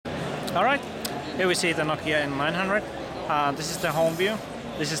Alright, here we see the Nokia N900. This is the home view.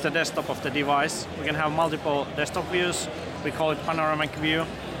 This is the desktop of the device. We can have multiple desktop views. We call it panoramic view.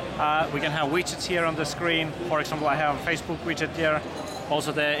 We can have widgets here on the screen. For example, I have a Facebook widget here,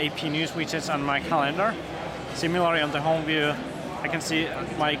 also the AP News widgets and my calendar. Similarly, on the home view, I can see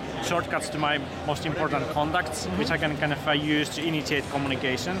my shortcuts to my most important contacts, which I can kind of use to initiate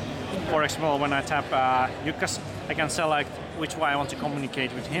communication. For example, when I tap Jukkas, I can select which way I want to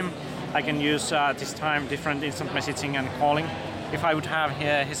communicate with him. I can use this time different instant messaging and calling. If I would have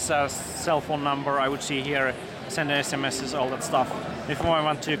here his cell phone number, I would see here send SMSs, all that stuff. If I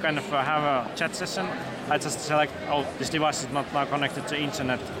want to kind of have a chat session, I just select, oh, this device is not now connected to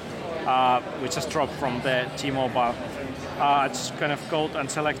internet, which just dropped from the T-Mobile. I just kind of go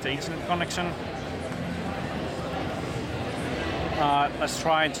and select the internet connection. Let's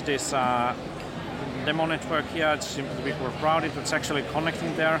try into this demo network here. It seems to be more crowded. It's actually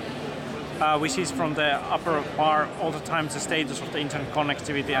connecting there. We see from the upper bar all the time the status of the internet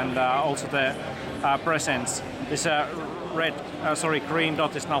connectivity and also the presence. This green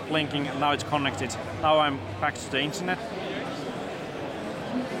dot is now blinking and now it's connected. Now I'm back to the internet.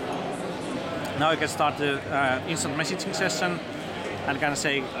 Now I can start the instant messaging session and kind of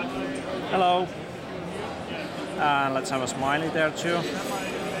say hello. Let's have a smiley there too.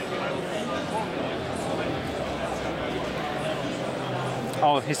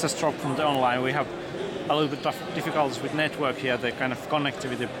 Oh, he's just dropped from the online. We have a little bit of difficulties with network here. The kind of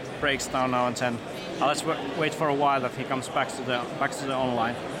connectivity breaks down now and then. Let's wait for a while that he comes back to the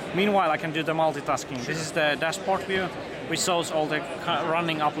online. Meanwhile, I can do the multitasking. This is the dashboard view, which shows all the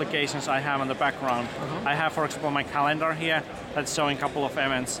running applications I have in the background. I have, for example, my calendar here that's showing a couple of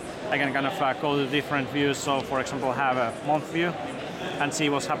events. I can kind of go to different views. So, for example, have a month view and see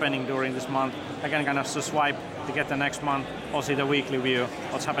what's happening during this month. I can kind of swipe to get the next month, or see the weekly view,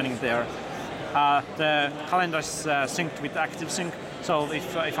 what's happening there. The calendar is synced with ActiveSync, so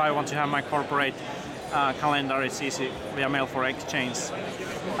if I want to have my corporate calendar, it's easy via mail for exchange.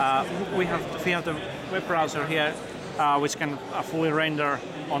 We have the web browser here, which can fully render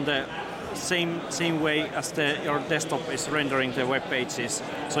on the same way as your desktop is rendering the web pages.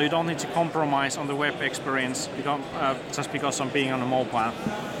 So you don't need to compromise on the web experience just because of being on a mobile.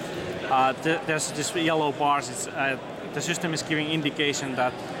 There's this yellow bars. The system is giving indication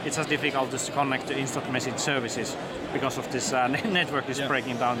that it's as difficult to connect to instant message services because of this network is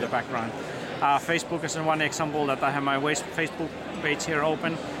breaking down in the background. Facebook is one example that I have my Facebook page here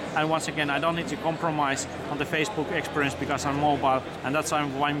open. And once again, I don't need to compromise on the Facebook experience because I'm mobile, and that's why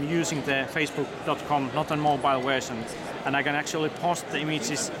I'm using the facebook.com, not a mobile version. And I can actually post the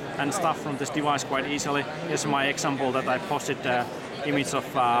images and stuff from this device quite easily. Here's my example that I posted the image of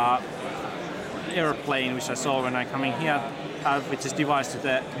airplane, which I saw when I coming here, with this device to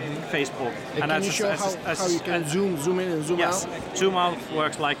the Facebook. And can you show how you can zoom in and zoom out? Yes, zoom out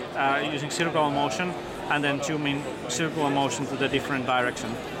works like using circular motion, and then zoom in circular motion to the different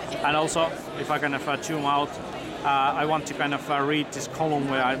direction. And also, if I kind of zoom out, I want to kind of read this column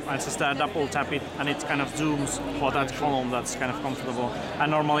where I just double tap it, and it kind of zooms for that column that's kind of comfortable.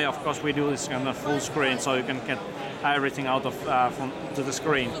 And normally, of course, we do this kind of full screen, so you can get everything out of to the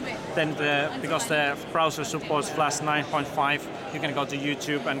screen. Then, because the browser supports Flash 9.5, you can go to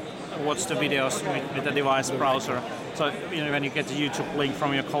YouTube and watch the videos with the device browser. So when you get the YouTube link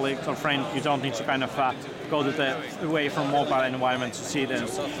from your colleague or friend, you don't need to kind of go to the away from mobile environment to see them.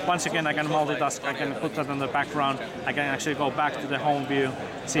 Once again, I can multitask. I can put that on the background. I can actually go back to the home view,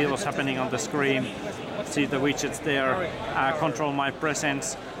 see what's happening on the screen, see the widgets there, control my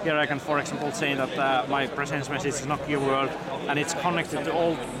presence. Here I can, for example, say that my presence message is Nokia World, and it's connected to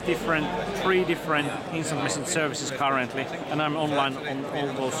all three different instant message services currently, and I'm online on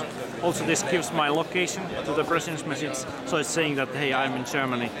all those. Also, this gives my location to the presence message, so it's saying that, hey, I'm in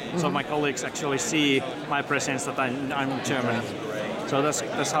Germany. So my colleagues actually see my presence that I'm in Germany. So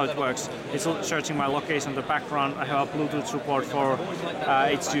that's how it works. It's searching my location in the background. I have a Bluetooth support for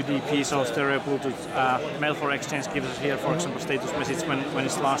H2DP, so stereo Bluetooth. Mail for exchange gives us here, for example, status message when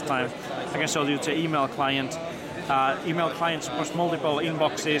it's last time. I can show you the email client. Email client supports multiple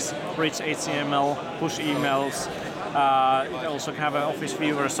inboxes, rich HTML, push emails. I also have an Office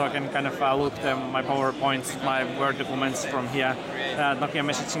viewer, so I can kind of look my PowerPoints, my Word documents from here. Nokia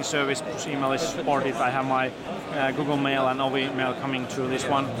messaging service, push email is supported. I have my Google Mail and OV Mail coming through this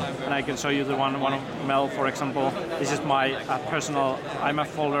one, and I can show you the one mail, for example. This is my personal IMAP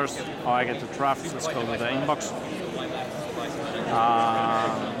folders. Oh, I get the drafts. Let's go to the inbox.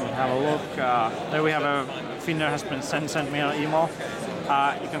 Have a look. There we have a Finner has been sent me an email.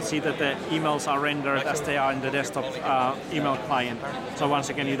 you can see that the emails are rendered as they are in the desktop email client. So once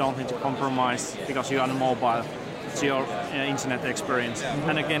again, you don't need to compromise because you're on mobile. It's your internet experience.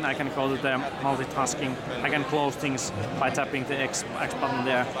 And again, I can go to the multitasking. I can close things by tapping the X button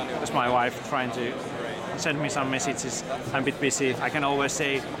there. That's my wife trying to send me some messages. I'm a bit busy. I can always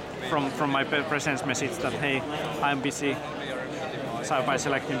say from my presence message that, hey, I'm busy. So by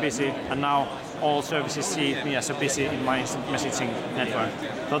selecting busy, and now all services see me as a busy in my instant messaging network.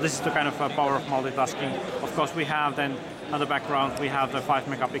 So this is the kind of power of multitasking. Of course, we have then on the background, we have the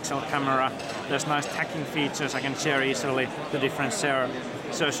 5-megapixel camera. There's nice tagging features. I can share easily the different search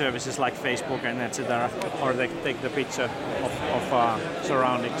services like Facebook and etc. Or they take the picture of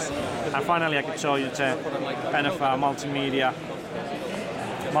surroundings. And finally, I can show you the kind of multimedia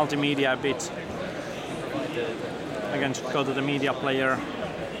bit. I can go to the media player.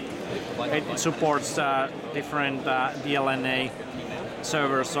 It supports different DLNA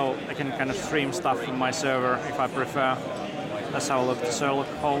servers, so I can kind of stream stuff from my server if I prefer. Let's have a look at the Sherlock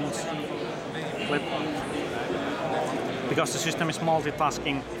Holmes clip. Because the system is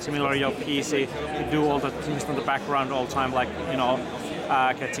multitasking, similar to your PC, you do all the things in the background all the time, like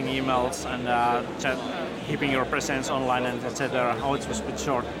getting emails and keeping your presence online and etc. Oh, it was a bit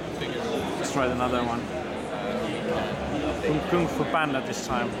short. Let's try another one. Kung Fu Panda this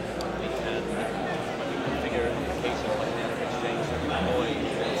time.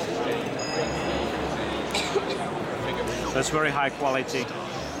 That's very high quality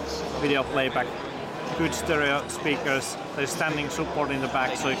video playback. Good stereo speakers. There's standing support in the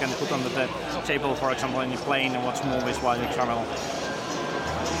back, so you can put on the table, for example, in your plane and watch movies while you travel.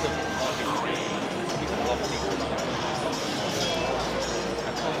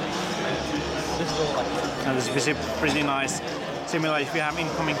 And this is pretty nice. Similar, if you have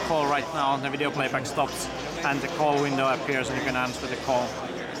incoming call right now, the video playback stops and the call window appears and you can answer the call.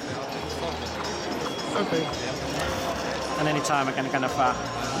 Okay. And anytime I can kind of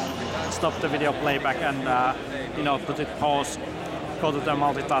stop the video playback and put it pause, go to the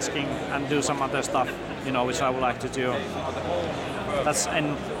multitasking and do some other stuff, which I would like to do. That's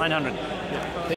N900.